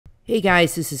Hey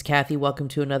guys, this is Kathy. Welcome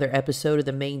to another episode of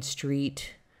the Main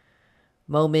Street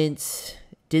Moments,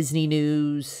 Disney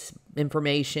news,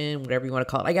 information, whatever you want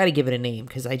to call it. I got to give it a name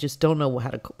because I just don't know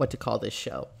what to call this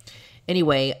show.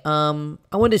 Anyway, I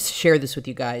wanted to share this with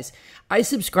you guys. I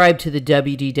subscribe to the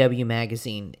WDW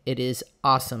magazine. It is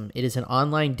awesome. It is an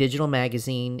online digital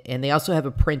magazine, and they also have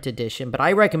a print edition, but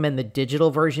I recommend the digital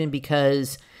version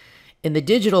because in the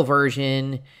digital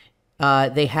version,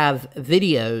 they have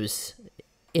videos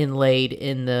inlaid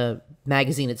in the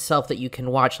magazine itself that you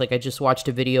can watch. Like I just watched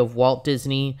a video of Walt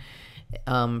Disney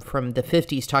from the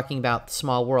 50s talking about the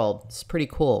small world. It's pretty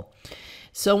cool.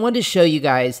 So I wanted to show you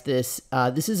guys this.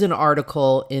 This is an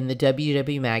article in the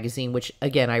WDW magazine, which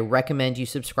again, I recommend you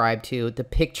subscribe to. The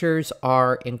pictures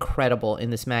are incredible in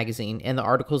this magazine and the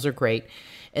articles are great.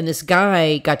 And this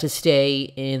guy got to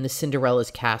stay in the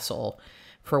Cinderella's castle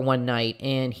for one night,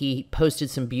 and he posted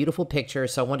some beautiful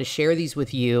pictures. So I want to share these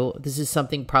with you. This is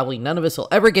something probably none of us will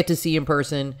ever get to see in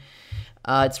person.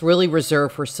 It's really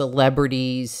reserved for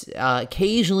celebrities.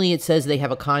 Occasionally it says they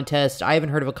have a contest. I haven't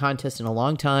heard of a contest in a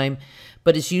long time,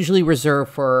 but it's usually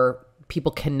reserved for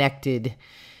people connected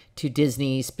to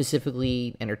Disney,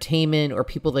 specifically entertainment, or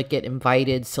people that get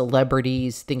invited,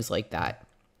 celebrities, things like that.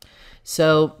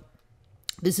 So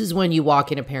this is when you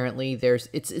walk in. Apparently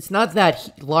it's not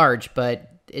that large, but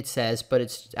it's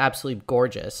absolutely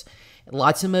gorgeous.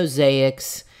 Lots of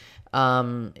mosaics.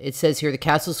 It says here the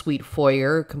Castle Suite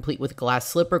foyer, complete with glass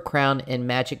slipper, crown, and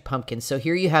magic pumpkins. So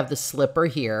here you have the slipper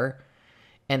here,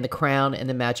 and the crown and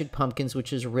the magic pumpkins,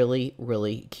 which is really,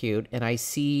 really cute. And I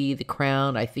see the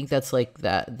crown. I think that's like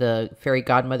the fairy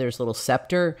godmother's little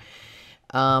scepter.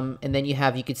 And then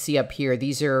you could see up here,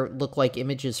 these look like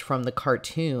images from the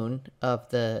cartoon of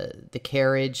the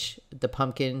carriage, the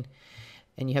pumpkin,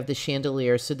 and you have the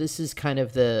chandelier. So this is kind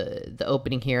of the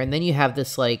opening here. And then you have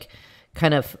this like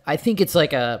kind of, I think it's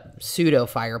like a pseudo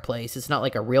fireplace. It's not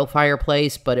like a real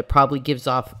fireplace, but it probably gives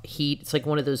off heat. It's like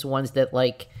one of those ones that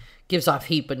like gives off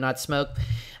heat, but not smoke.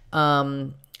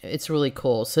 It's really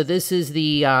cool. So this is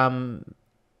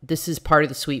this is part of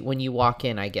the suite when you walk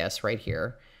in, I guess, right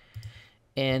here.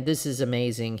 And this is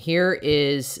amazing. Here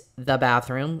is the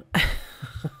bathroom.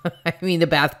 I mean, the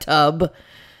bathtub.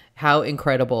 How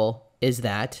incredible is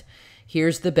that?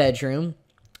 Here's the bedroom.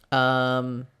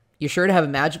 You're sure to have a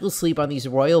magical sleep on these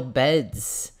royal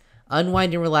beds.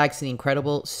 Unwind and relax in the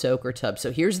incredible soaker tub.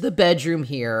 So here's the bedroom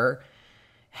here.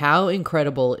 How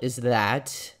incredible is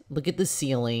that? Look at the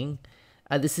ceiling.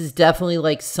 This is definitely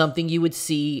like something you would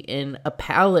see in a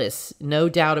palace, no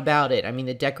doubt about it. I mean,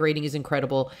 the decorating is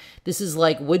incredible. This is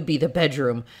like would be the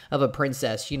bedroom of a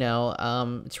princess, you know.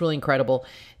 It's really incredible.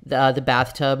 The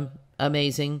bathtub,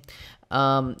 amazing.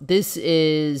 This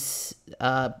is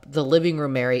the living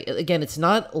room area. Again, it's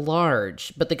not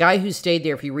large, but the guy who stayed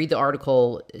there, if you read the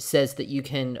article, says that you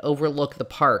can overlook the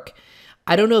park.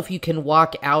 I don't know if you can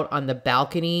walk out on the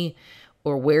balcony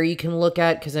or where you can look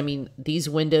at, because I mean these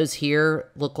windows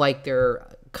here look like they're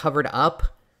covered up,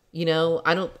 you know.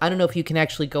 I don't know if you can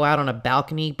actually go out on a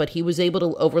balcony, but he was able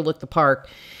to overlook the park.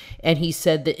 And he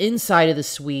said the inside of the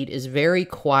suite is very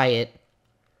quiet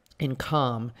and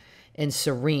calm and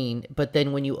serene, but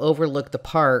then when you overlook the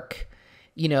park,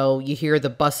 you know, you hear the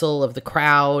bustle of the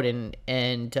crowd and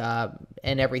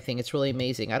everything. It's really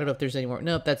amazing. I don't know if there's any more.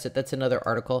 Nope, that's it. That's another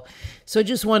article. So I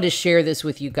just wanted to share this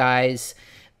with you guys.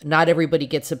 Not everybody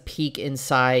gets a peek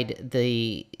inside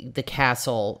the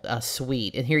castle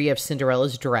suite. And here you have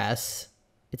Cinderella's dress.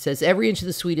 It says, every inch of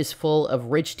the suite is full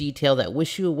of rich detail that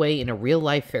wish you away in a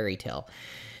real-life fairy tale.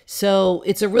 So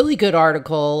it's a really good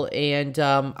article, and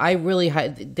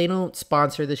they don't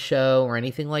sponsor the show or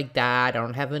anything like that. I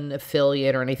don't have an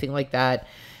affiliate or anything like that.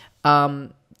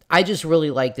 I just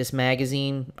really like this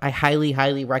magazine. I highly,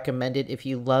 highly recommend it if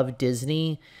you love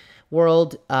Disney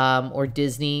World or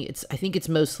Disney. I think it's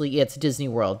mostly, it's Disney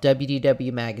World,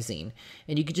 WDW magazine.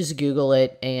 And you could just Google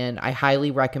it, and I highly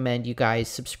recommend you guys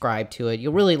subscribe to it.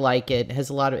 You'll really like it. It has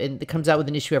a lot of, it comes out with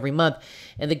an issue every month.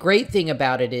 And the great thing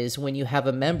about it is when you have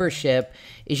a membership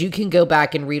is you can go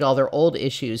back and read all their old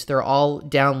issues. They're all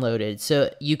downloaded.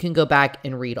 So you can go back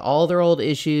and read all their old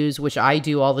issues, which I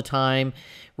do all the time,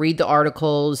 read the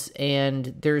articles,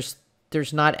 and there's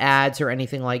not ads or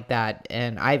anything like that,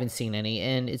 and I haven't seen any,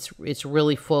 and it's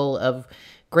really full of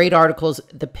great articles.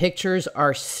 The pictures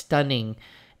are stunning,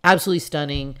 absolutely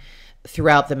stunning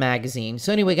throughout the magazine.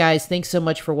 So anyway, guys, thanks so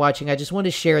much for watching. I just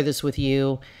wanted to share this with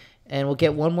you, and we'll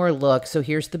get one more look. So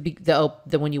here's the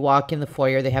when you walk in the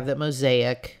foyer, they have that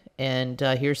mosaic, and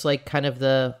here's like kind of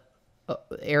the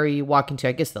area you walk into,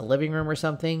 I guess the living room or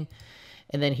something.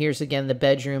 And then here's again the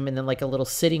bedroom, and then like a little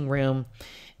sitting room.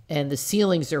 And the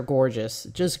ceilings are gorgeous,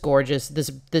 just gorgeous.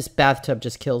 This bathtub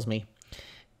just kills me.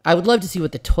 I would love to see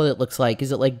what the toilet looks like.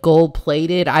 Is it like gold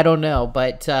plated? I don't know,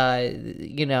 but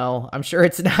you know, I'm sure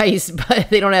it's nice, but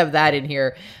they don't have that in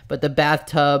here. But the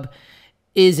bathtub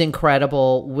is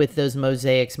incredible with those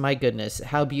mosaics. My goodness,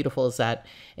 how beautiful is that?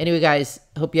 Anyway, guys,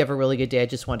 hope you have a really good day. I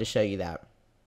just wanted to show you that.